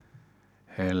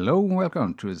Hello and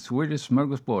welcome to the Swedish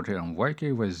Smorgasbord here on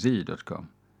YKYZ.com.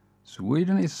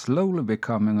 Sweden is slowly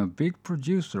becoming a big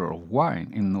producer of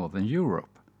wine in Northern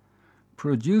Europe.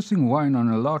 Producing wine on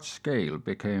a large scale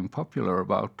became popular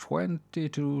about 20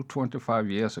 to 25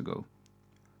 years ago.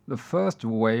 The first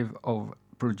wave of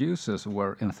producers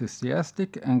were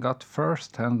enthusiastic and got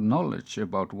first-hand knowledge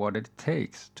about what it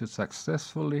takes to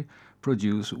successfully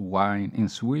produce wine in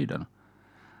Sweden.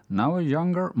 Now a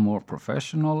younger, more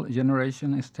professional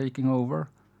generation is taking over.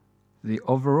 The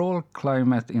overall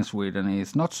climate in Sweden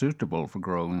is not suitable for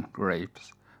growing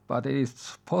grapes, but it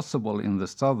is possible in the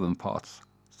southern parts,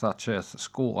 such as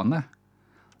Skåne.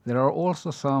 There are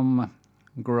also some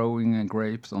growing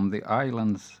grapes on the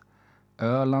islands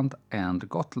Öland and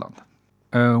Gotland.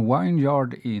 A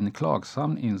vineyard in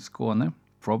Klagshamn in Skåne,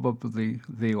 probably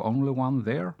the only one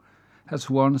there, has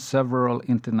won several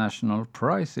international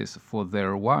prizes for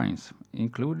their wines,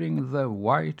 including the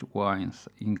white wines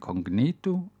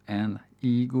Incognito and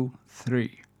Ego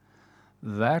 3.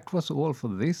 That was all for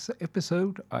this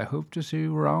episode. I hope to see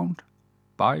you around.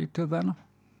 Bye till then.